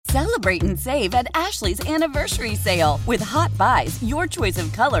Celebrate and save at Ashley's Anniversary Sale. With Hot Buys, your choice of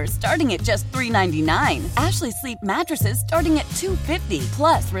colors starting at just $3.99. Ashley Sleep mattresses starting at $2.50.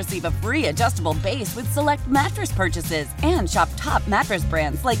 Plus, receive a free adjustable base with select mattress purchases. And shop top mattress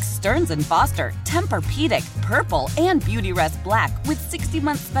brands like Stearns & Foster, Tempur-Pedic, Purple, and Beautyrest Black with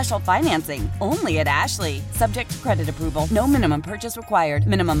 60-month special financing. Only at Ashley. Subject to credit approval. No minimum purchase required.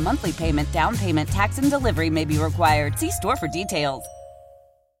 Minimum monthly payment, down payment, tax, and delivery may be required. See store for details.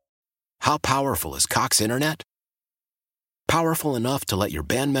 How powerful is Cox Internet? Powerful enough to let your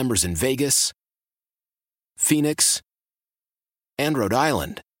band members in Vegas, Phoenix, and Rhode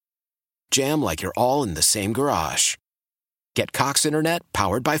Island jam like you're all in the same garage. Get Cox Internet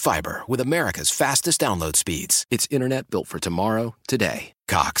powered by fiber with America's fastest download speeds. It's internet built for tomorrow, today.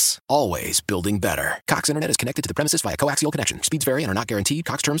 Cox, always building better. Cox Internet is connected to the premises via coaxial connection. Speeds vary and are not guaranteed.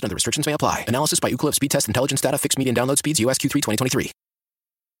 Cox terms and other restrictions may apply. Analysis by Ookla of Speed Test Intelligence data. Fixed median download speeds. US Q3 2023.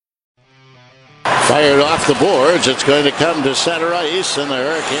 Fired off the boards. It's going to come to center ice, and the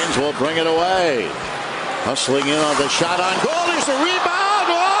Hurricanes will bring it away. Hustling in on the shot on goal. There's a rebound.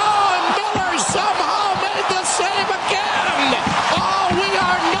 Oh, and Miller somehow made the save again. Oh, we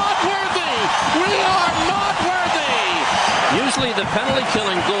are not worthy. We are not worthy. Usually the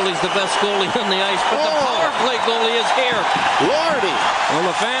penalty-killing goalie is the best goalie on the ice, but the power play goalie is here. Lordy. Well,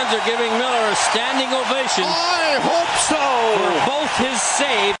 the fans are giving Miller a standing ovation. I hope so. For both his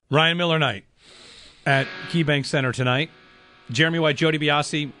save. Ryan Miller night at KeyBank Center tonight. Jeremy White, Jody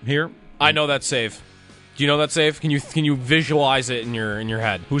Biasi here. I know that save. Do you know that save? Can you visualize it in your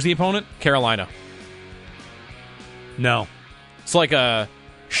head? Who's the opponent? Carolina. No. It's like a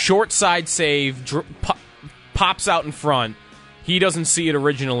short side save, pops out in front. He doesn't see it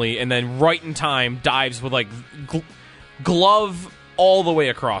originally, and then right in time dives with like glove all the way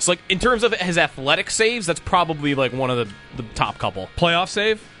across. Like in terms of his athletic saves, that's probably like one of the top couple. Playoff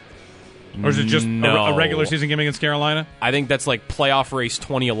save? Or is it just a regular season game against Carolina? I think that's like playoff race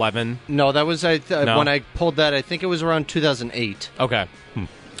 2011. No, that was when I pulled that. I think it was around 2008. Okay. All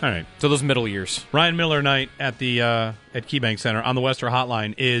right. So those middle years. Ryan Miller night at the at KeyBank Center on the Western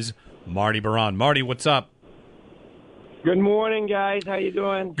Hotline is Marty Baron. Marty, what's up? Good morning, guys. How you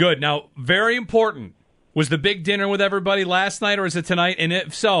doing? Good. Now, very important. Was the big dinner with everybody last night, or is it tonight? And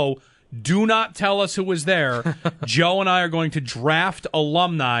if so, do not tell us who was there. Joe and I are going to draft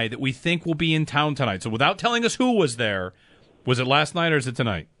alumni that we think will be in town tonight. So without telling us who was there, was it last night or is it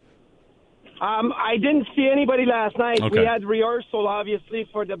tonight? I didn't see anybody last night. Okay. We had rehearsal, obviously,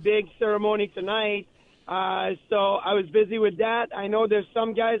 for the big ceremony tonight. So I was busy with that. I know there's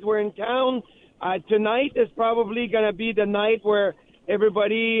some guys were in town. Tonight is probably going to be the night where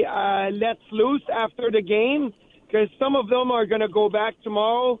everybody lets loose after the game, because some of them are going to go back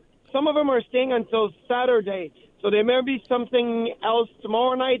tomorrow. Some of them are staying until Saturday, so there may be something else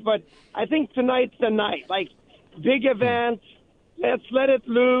tomorrow night, but I think tonight's the night. Like, big event, let's let it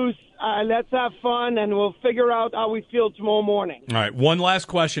loose, let's have fun, and we'll figure out how we feel tomorrow morning. All right, one last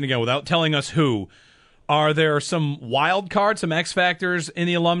question again, without telling us who. Are there some wild cards, some X factors in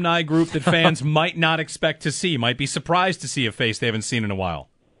the alumni group that fans might not expect to see, might be surprised to see a face they haven't seen in a while?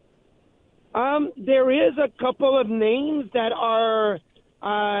 There is a couple of names that are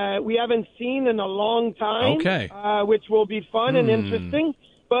we haven't seen in a long time, okay. Which will be fun and interesting.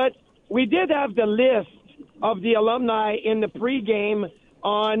 But we did have the list of the alumni in the pregame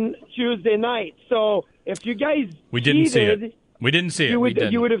on Tuesday night. So if you guys we didn't see it.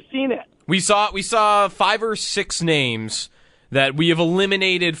 You would have seen it. We saw 5 or 6 names that we have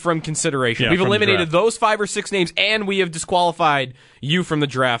eliminated from consideration. We've eliminated those 5 or 6 names, and we have disqualified you from the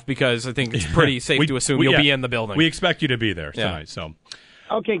draft because I think it's pretty safe to assume you'll be in the building. We expect you to be there tonight. So.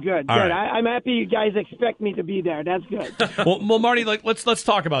 Okay, good. Right. I'm happy you guys expect me to be there. That's good. well, Marty, let's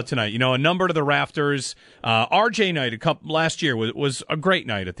talk about tonight. You know, a number to the rafters. RJ night last year was a great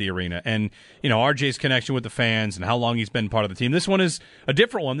night at the arena, and you know RJ's connection with the fans and how long he's been part of the team. This one is a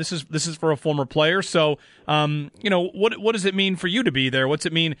different one. This is for a former player. So, you know, what does it mean for you to be there? What's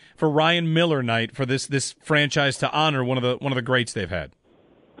it mean for Ryan Miller night for this franchise to honor one of the greats they've had?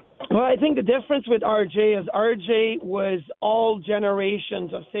 Well, I think the difference with RJ is RJ was all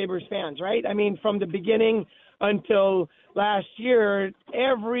generations of Sabres fans, right? I mean, from the beginning until last year,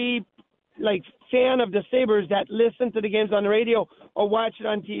 every fan of the Sabres that listened to the games on the radio or watched it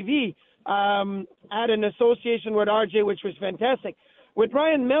on TV had an association with RJ, which was fantastic. With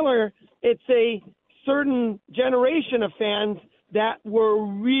Ryan Miller, it's a certain generation of fans that were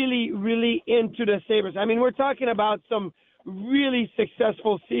really, really into the Sabres. I mean, we're talking about some really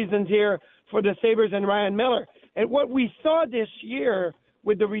successful seasons here for the Sabres and Ryan Miller. And what we saw this year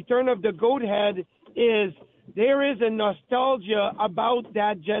with the return of the Goathead is there is a nostalgia about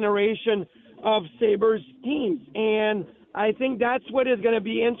that generation of Sabres teams. And I think that's what is going to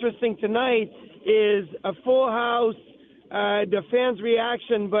be interesting tonight is a full house, the fans'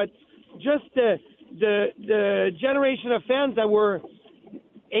 reaction, but just the generation of fans that were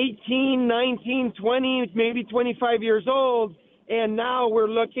 18, 19, 20, maybe 25 years old, and now we're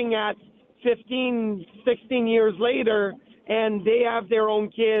looking at 15, 16 years later, and they have their own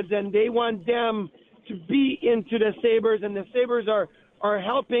kids, and they want them to be into the Sabres, and the Sabres are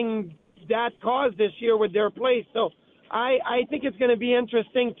helping that cause this year with their play. So I think it's going to be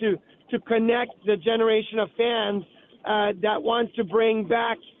interesting to connect the generation of fans that want to bring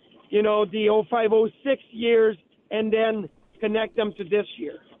back, the 05-06 years and then connect them to this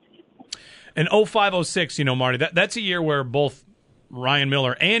year. And 05-06, Marty, that's a year where both Ryan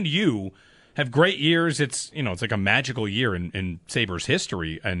Miller and you have great years. It's like a magical year in Sabres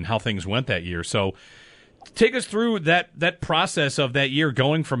history and how things went that year. So take us through that process of that year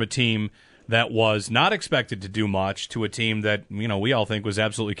going from a team that was not expected to do much to a team that, we all think was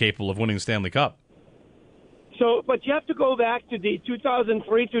absolutely capable of winning the Stanley Cup. So, but you have to go back to the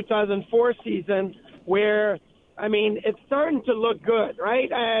 2003-2004 season where, it's starting to look good, right?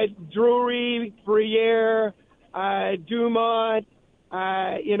 Drury, Briere, Dumont,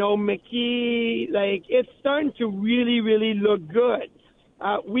 McKee, it's starting to really, really look good.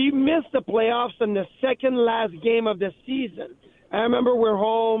 We missed the playoffs in the second last game of the season. I remember we're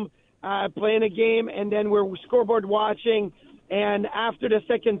home playing a game, and then we're scoreboard watching, and after the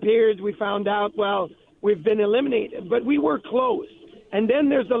second period, we found out, we've been eliminated. But we were close. And then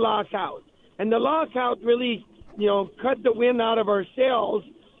there's the lockout. And the lockout really, cut the wind out of our sails.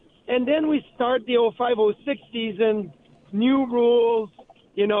 And then we start the 05-06 season, new rules,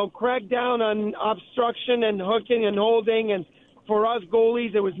 crack down on obstruction and hooking and holding. And for us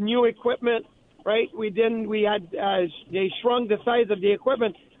goalies, it was new equipment, right? They shrunk the size of the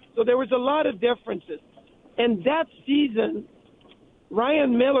equipment. So there was a lot of differences. And that season,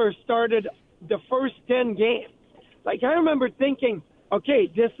 Ryan Miller started the first 10 games. I remember thinking,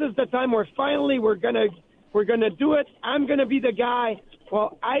 okay, this is the time where finally we're gonna do it. I'm gonna be the guy.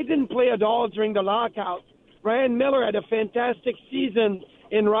 Well, I didn't play at all during the lockout. Ryan Miller had a fantastic season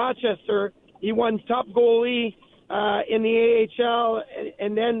in Rochester. He won top goalie in the AHL,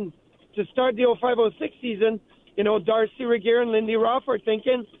 and then to start the 05-06 season, Darcy Regier and Lindy Ruff are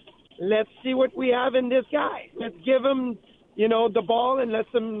thinking, let's see what we have in this guy. Let's give him, the ball and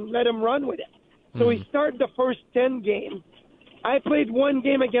let him run with it. So we start the first 10 games. I played one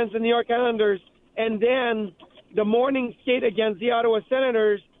game against the New York Islanders, and then the morning skate against the Ottawa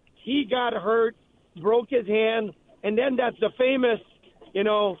Senators, he got hurt, broke his hand, and then that's the famous,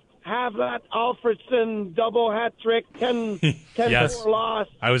 Havlat, Alfredson, double hat trick, 10-4 yes. loss.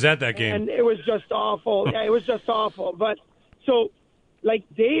 I was at that game. And it was just awful. Yeah, it was just awful. But so,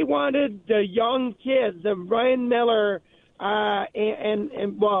 they wanted the young kids, the Ryan Miller, the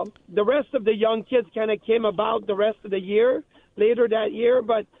rest of the young kids kind of came about the rest of the year, later that year,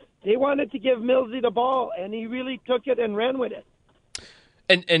 but they wanted to give Millsy the ball, and he really took it and ran with it.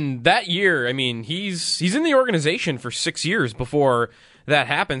 And that year, he's in the organization for 6 years before that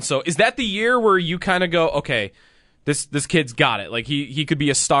happened. So is that the year where you kind of go, okay, this kid's got it? He could be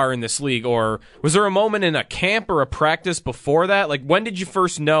a star in this league? Or was there a moment in a camp or a practice before that? When did you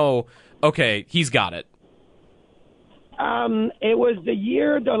first know, okay, he's got it? It was the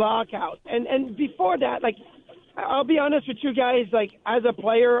year the lockout. And before that, I'll be honest with you guys, as a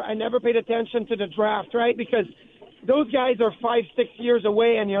player, I never paid attention to the draft, right? Because those guys are 5-6 years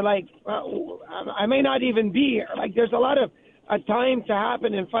away, and you're I may not even be here. There's a lot of time to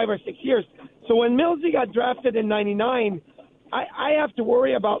happen in 5 or 6 years. So when Millsy got drafted in 99, I have to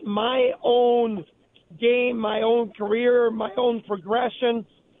worry about my own game, my own career, my own progression.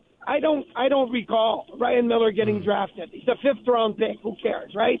 I don't recall Ryan Miller getting drafted. He's a 5th-round pick. Who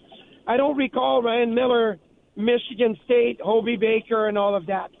cares, right? I don't recall Ryan Miller, Michigan State, Hobie Baker, and all of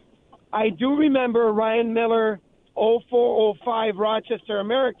that. I do remember Ryan Miller, 04-05 Rochester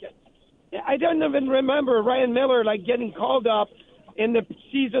American. I don't even remember Ryan Miller getting called up in the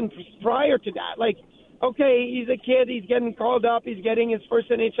season prior to that. Okay, he's a kid, he's getting called up, he's getting his first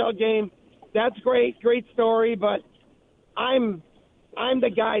NHL game. That's great story, but I'm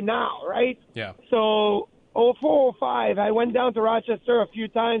the guy now, right? Yeah. So 04-05, I went down to Rochester a few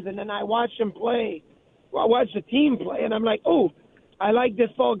times, and then I watched him play. Well, I watched the team play, and I'm like, oh, I like this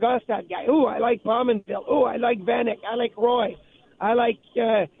Paul Gustad guy. Oh, I like Pominville. Oh, I like Vanek. I like Roy. I like,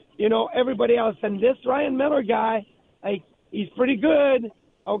 everybody else. And this Ryan Miller guy, he's pretty good.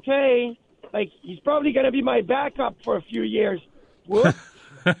 Okay. He's probably going to be my backup for a few years. Whoops.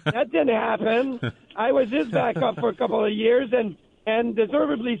 That didn't happen. I was his backup for a couple of years, and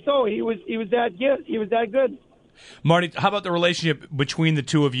deservedly so. He was that good. He was that good. Marty, how about the relationship between the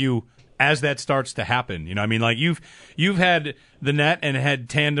two of you as that starts to happen? You know, I mean, like you've had the net and had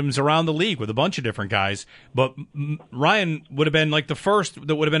tandems around the league with a bunch of different guys, but Ryan would have been like the first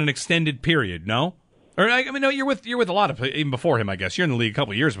that would have been an extended period, no? Or I mean, no, you're with a lot of even before him, I guess. You're in the league a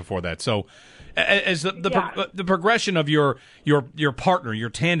couple of years before that. So, as the progression of your partner, your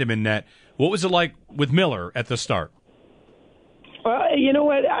tandem in net, what was it like with Miller at the start? Well, you know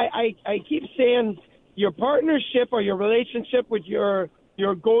what? I keep saying your partnership or your relationship with your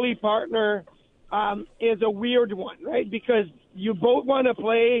goalie partner is a weird one, right? Because you both want to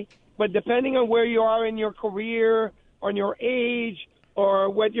play, but depending on where you are in your career, on your age, or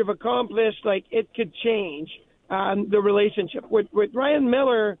what you've accomplished, like it could change the relationship. With Ryan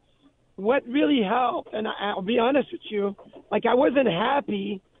Miller, what really helped, and I'll be honest with you, like I wasn't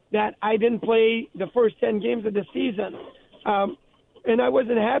happy that I didn't play the first 10 games of the season. And I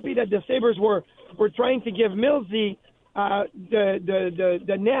wasn't happy that the Sabres were trying to give Millsy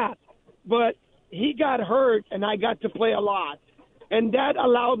the net, but he got hurt and I got to play a lot. And that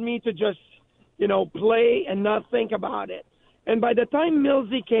allowed me to just, play and not think about it. And by the time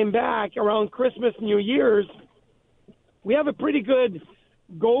Millsy came back around Christmas, New Year's, we have a pretty good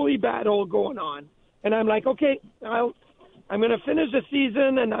goalie battle going on. And I'm like, okay, I'm going to finish the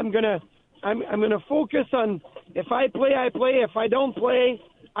season and I'm going to focus on if I play, I play. If I don't play,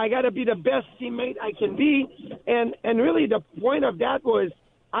 I got to be the best teammate I can be. And really the point of that was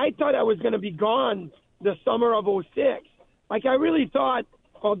I thought I was going to be gone the summer of 2006. Like I really thought,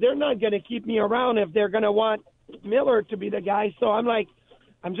 well, they're not going to keep me around if they're going to want Miller to be the guy. So I'm like,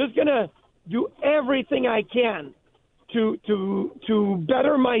 I'm just going to do everything I can to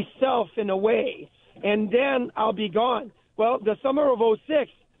better myself in a way, and then I'll be gone. Well, the summer of 2006,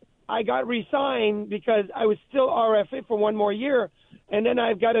 I got re-signed because I was still RFA for one more year, and then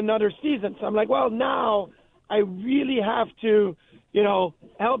I've got another season. So I'm like, well, now I really have to,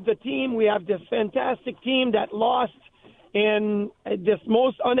 help the team. We have this fantastic team that lost in this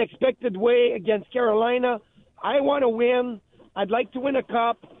most unexpected way against Carolina. I want to win. I'd like to win a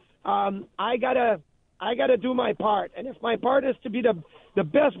cup. I gotta do my part, and if my part is to be the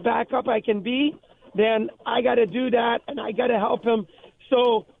best backup I can be, then I got to do that, and I got to help him.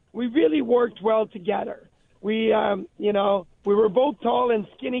 So we really worked well together. We were both tall and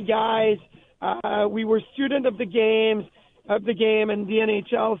skinny guys. We were students of the game and the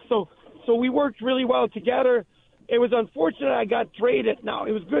NHL. So we worked really well together. It was unfortunate I got traded. Now,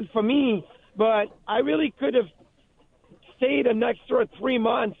 it was good for me, but I really could have stayed an extra 3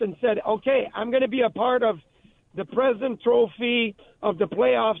 months and said, okay, I'm going to be a part of the President Trophy, of the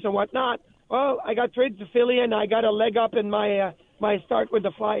playoffs and whatnot. Well, I got traded to Philly, and I got a leg up in my start with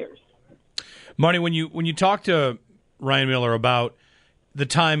the Flyers. Marty, when you talk to Ryan Miller about the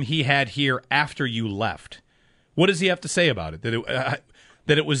time he had here after you left, what does he have to say about it?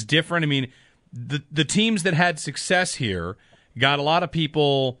 That it was different? I mean, the teams that had success here got a lot of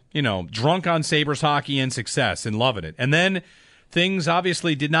people, drunk on Sabres hockey and success and loving it. And then things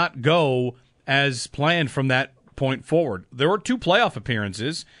obviously did not go as planned from that point forward. There were 2 playoff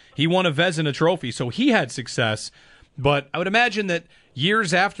appearances. He won a Vezina trophy, so he had success. But I would imagine that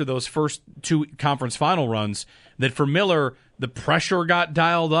years after those first 2 conference final runs, that for Miller, the pressure got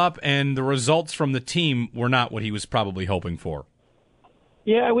dialed up and the results from the team were not what he was probably hoping for.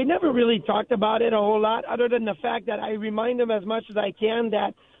 Yeah, we never really talked about it a whole lot, other than the fact that I remind him as much as I can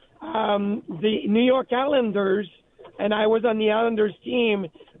that the New York Islanders, and I was on the Islanders team,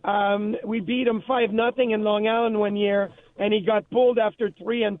 we beat them 5-0 in Long Island one year, and he got pulled after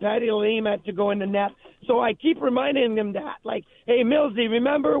 3, and Patty Lalime had to go in the net. So I keep reminding him that, like, hey, Millsy,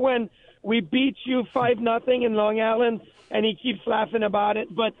 remember when we beat you 5-0 in Long Island? And he keeps laughing about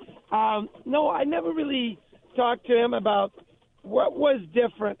it. But, no, I never really talked to him about what was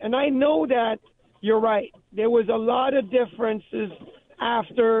different. And I know that you're right. There was a lot of differences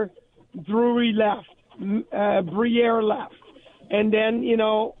after Drury left, Briere left. And then,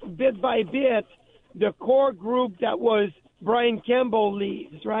 bit by bit, the core group that was Brian Campbell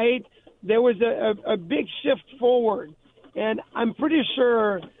leaves, right? There was a big shift forward. And I'm pretty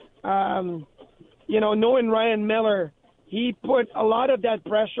sure, knowing Ryan Miller, he put a lot of that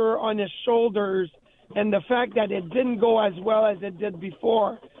pressure on his shoulders, and the fact that it didn't go as well as it did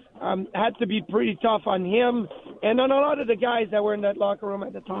before had to be pretty tough on him and on a lot of the guys that were in that locker room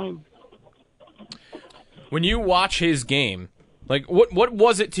at the time. When you watch his game, like what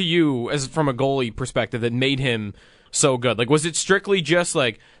was it to you, as from a goalie perspective, that made him so good? Like, was it strictly just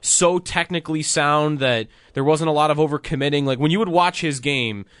like so technically sound that there wasn't a lot of overcommitting? Like, when you would watch his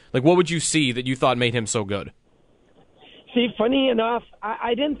game, like, what would you see that you thought made him so good? See, funny enough,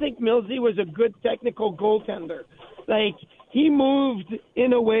 I didn't think Millsy was a good technical goaltender. Like, he moved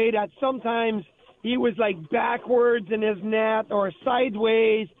in a way that sometimes he was like backwards in his net or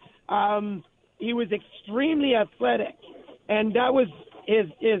sideways. He was extremely athletic, and that was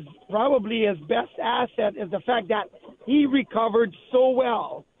his probably his best asset is the fact that he recovered so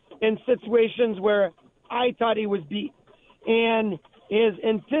well in situations where I thought he was beat. And his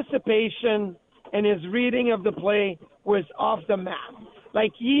anticipation and his reading of the play was off the map.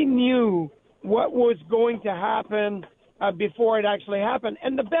 Like, he knew what was going to happen before it actually happened.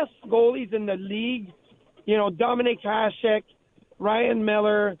 And the best goalies in the league, you know, Dominik Hasek, Ryan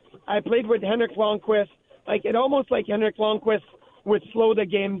Miller, I played with Henrik Lundqvist. Like, it almost like Henrik Lundqvist would slow the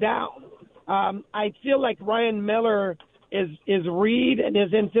game down. I feel like Ryan Miller, his read and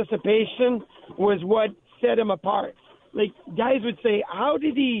his anticipation was what set him apart. Like, guys would say, how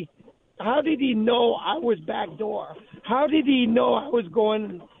did he know I was backdoor? How did he know I was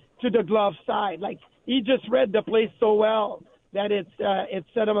going to the glove side? Like, he just read the play so well that it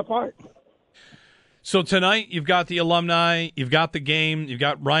set him apart. So tonight you've got the alumni, you've got the game, you've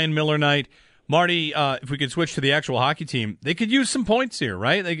got Ryan Miller night. Marty, if we could switch to the actual hockey team, they could use some points here,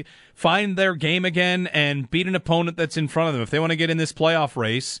 right? They could find their game again and beat an opponent that's in front of them. If they want to get in this playoff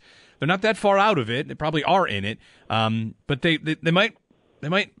race, they're not that far out of it. They probably are in it, but they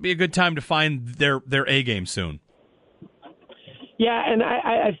might be a good time to find their A game soon. Yeah, and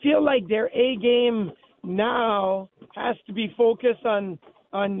I feel like their A game now has to be focused on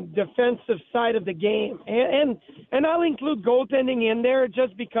defensive side of the game, and I'll include goaltending in there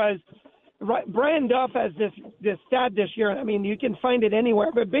just because Brian Duff has this stat this year. I mean, you can find it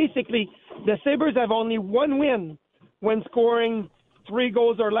anywhere, but basically the Sabres have only one win when scoring 3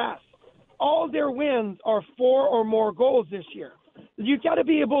 goals or less. All their wins are 4 or more goals this year. You got to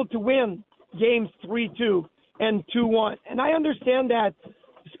be able to win games 3-2 and 2-1. And I understand that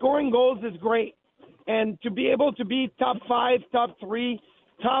scoring goals is great. And to be able to be top 5, top 3,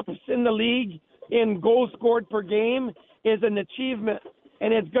 tops in the league in goals scored per game is an achievement.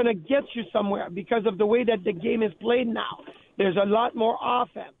 And it's going to get you somewhere because of the way that the game is played now. There's a lot more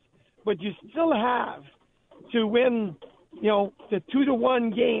offense. But you still have to win, you know, the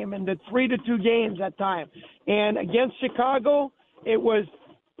 2-1 game and the 3-2 games at times. And against Chicago, it was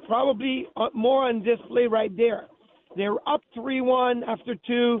probably more on display right there. They were up 3-1 after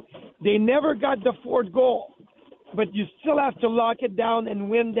 2. They never got the 4th goal. But you still have to lock it down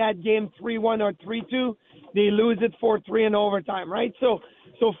and win that game 3-1 or 3-2. They lose it 4-3 in overtime, right? So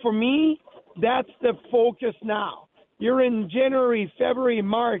for me, that's the focus now. You're in January, February,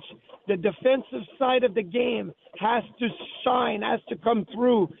 March. The defensive side of the game has to shine, has to come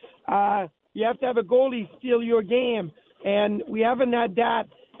through. You have to have a goalie steal your game. And we haven't had that,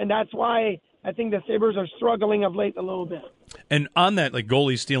 and that's why I think the Sabres are struggling of late a little bit. And on that, like,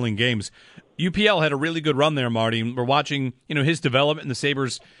 goalie stealing games, UPL had a really good run there, Marty. We're watching, you know, his development and the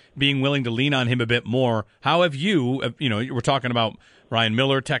Sabres being willing to lean on him a bit more. How have you, you know, we're talking about Ryan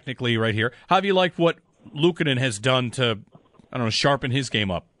Miller technically right here. How have you liked what Luukkonen has done to, I don't know, sharpen his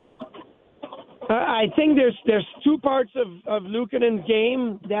game up? I think there's 2 parts of Luukkonen's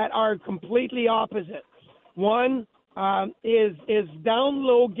game that are completely opposite. One is down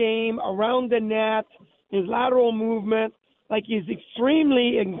low game around the net, his lateral movement. Like, he's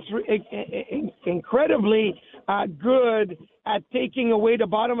extremely, incredibly good at taking away the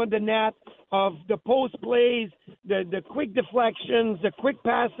bottom of the net, of the post plays, the quick deflections, the quick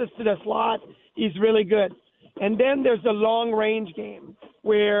passes to the slot. He's really good. And then there's the long range game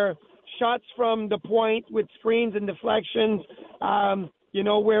where shots from the point with screens and deflections, you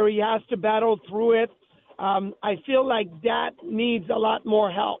know, where he has to battle through it. I feel like that needs a lot more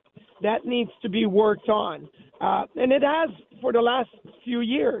help. That needs to be worked on. And it has for the last few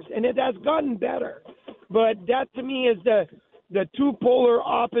years, and it has gotten better. But that, to me, is the 2 polar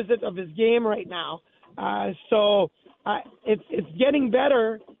opposite of his game right now. So it's getting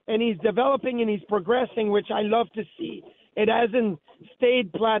better, and he's developing and he's progressing, which I love to see. It hasn't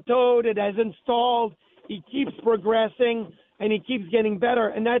stayed plateaued. It hasn't stalled. He keeps progressing, and he keeps getting better.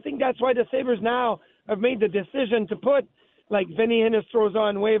 And I think that's why the Sabres now have made the decision to put, like, Vinny Hinostroza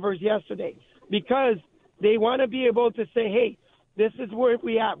on waivers yesterday, because they want to be able to say, hey, this is where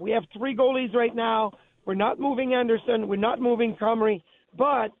we have. We have 3 goalies right now. We're not moving Anderson. We're not moving Comrie.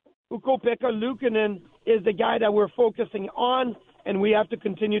 But Ukko-Pekka Luukkonen is the guy that we're focusing on, and we have to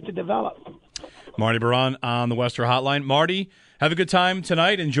continue to develop. Marty Biron on the Western Hotline. Marty, Have a good time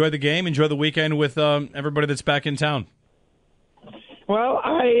tonight. Enjoy the game. Enjoy the weekend with everybody that's back in town. Well,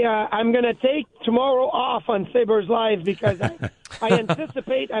 I'm going to take tomorrow off on Sabres Live because I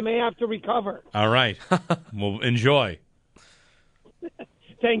anticipate I may have to recover. All right. Well, enjoy.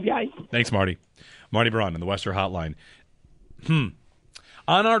 Thanks, guys. Thanks, Marty. Marty Braun on the Western Hotline.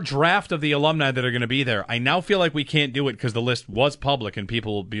 On our draft of the alumni that are going to be there, I now feel like we can't do it because the list was public and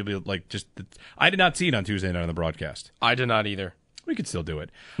people will be like, just. I did not see it on Tuesday night on the broadcast. I did not either. We could still do it.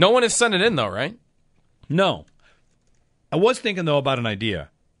 No one has sent it in, though, right? No. I was thinking, though, about an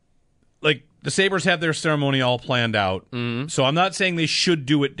idea. Like, the Sabres have their ceremony all planned out, so I'm not saying they should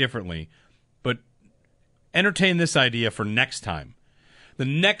do it differently, but entertain this idea for next time. The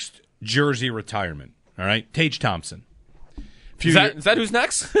next jersey retirement, all right? Tage Thompson. Is that who's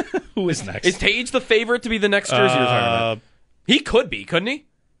next? Who is next? Is Tage the favorite to be the next jersey retirement? He could be, couldn't he?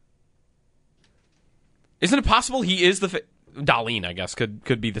 Isn't it possible he is the Dahlin, I guess,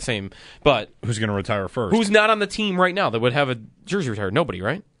 could be the same. But who's going to retire first? Who's not on the team right now that would have a jersey retired? Nobody,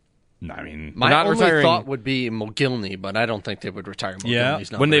 right? No, I mean, my only thought would be Mogilny, but I don't think they would retire Mogilny. Yeah.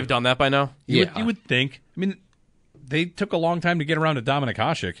 Wouldn't they have done that by now? You would think. I mean, they took a long time to get around to Dominik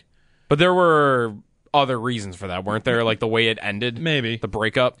Hasek. But there were other reasons for that, weren't there? Like the way it ended? Maybe. The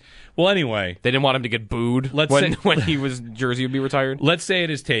breakup? Well, anyway. They didn't want him to get booed when he was jersey would be retired? Let's say it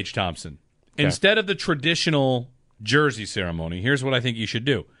is Tage Thompson. Okay. Instead of the traditional jersey ceremony, here's what I think you should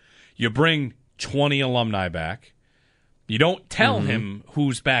do. You bring 20 alumni back. You don't tell him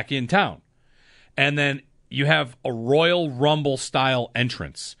who's back in town. And then you have a Royal Rumble-style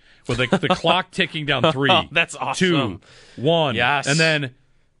entrance with the clock ticking down 3, that's awesome. 2, 1. Yes. And then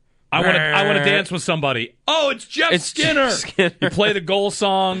I want to dance with somebody. Oh, it's Jeff Skinner. Jeff Skinner. You play the goal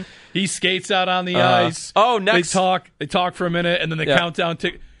song. He skates out on the ice. Oh, next. They talk for a minute, and then the countdown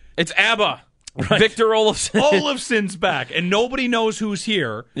tick. It's ABBA. Right. Victor Olofsson. Olofsson's back, and nobody knows who's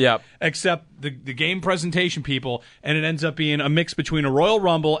here except the game presentation people, and it ends up being a mix between a Royal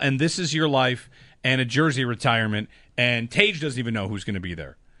Rumble and This Is Your Life and a jersey retirement, and Tage doesn't even know who's going to be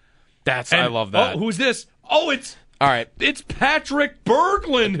there. I love that. Oh, who's this? Oh, all right. It's Patrick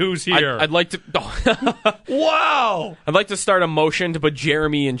Berglund who's here. I'd like to... Wow! I'd like to start a motion to put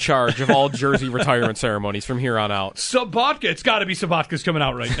Jeremy in charge of all jersey retirement ceremonies from here on out. Sabatka. It's got to be Sabatka's coming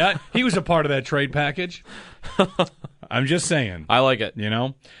out right now. He was a part of that trade package. I'm just saying. I like it. You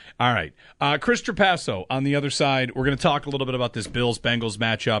know? All right. Chris Trapasso on the other side. We're going to talk a little bit about this Bills-Bengals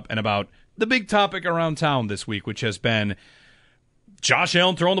matchup and about the big topic around town this week, which has been Josh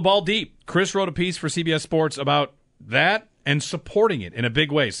Allen throwing the ball deep. Chris wrote a piece for CBS Sports about that and supporting it in a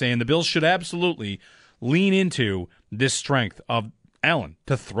big way, saying the Bills should absolutely lean into this strength of Allen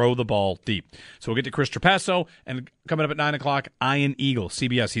to throw the ball deep. So we'll get to Chris Trapasso, and coming up at 9 o'clock, Ian Eagle,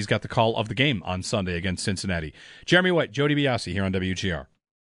 CBS. He's got the call of the game on Sunday against Cincinnati. Jeremy White, Joe DiBiase here on WGR.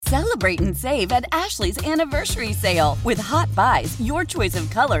 Celebrate and save at Ashley's Anniversary Sale. With Hot Buys, your choice of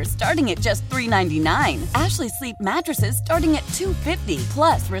colors starting at just $3.99. Ashley Sleep mattresses starting at $2.50.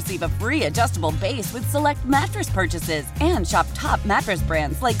 Plus, receive a free adjustable base with select mattress purchases. And shop top mattress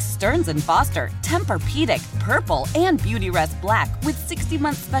brands like Stearns & Foster, Tempur-Pedic, Purple, and Beautyrest Black with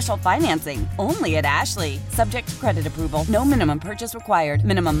 60-month special financing. Only at Ashley. Subject to credit approval. No minimum purchase required.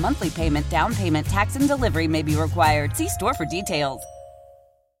 Minimum monthly payment, down payment, tax, and delivery may be required. See store for details.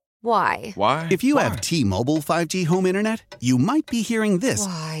 Why? If you have T-Mobile 5G home internet, you might be hearing this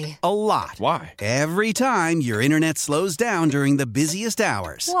Why? a lot. Why? Every time your internet slows down during the busiest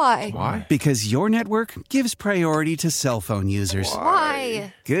hours. Why? Because your network gives priority to cell phone users.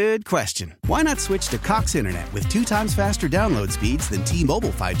 Why? Good question. Why not switch to Cox Internet with 2 times faster download speeds than T-Mobile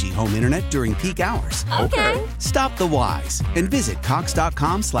 5G home internet during peak hours? Okay. Stop the whys and visit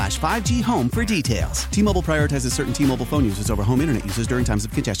cox.com/5G home for details. T-Mobile prioritizes certain T-Mobile phone users over home internet users during times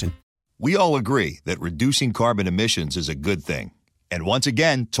of congestion. We all agree that reducing carbon emissions is a good thing. And once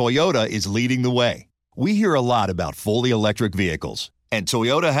again, Toyota is leading the way. We hear a lot about fully electric vehicles, and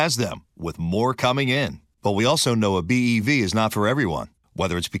Toyota has them, with more coming in. But we also know a BEV is not for everyone,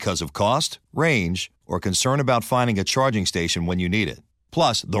 whether it's because of cost, range, or concern about finding a charging station when you need it.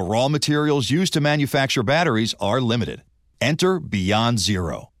 Plus, the raw materials used to manufacture batteries are limited. Enter Beyond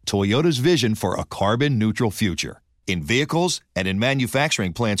Zero, Toyota's vision for a carbon-neutral future. In vehicles and in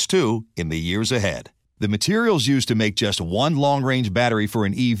manufacturing plants, too, in the years ahead. The materials used to make just one long-range battery for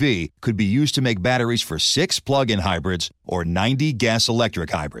an EV could be used to make batteries for 6 plug-in hybrids or 90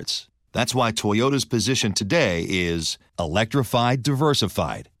 gas-electric hybrids. That's why Toyota's position today is electrified,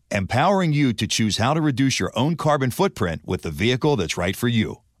 diversified, empowering you to choose how to reduce your own carbon footprint with the vehicle that's right for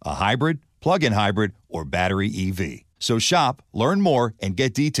you, a hybrid, plug-in hybrid, or battery EV. So shop, learn more, and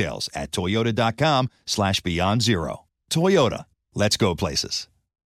get details at toyota.com/beyond zero. Toyota, Let's go places.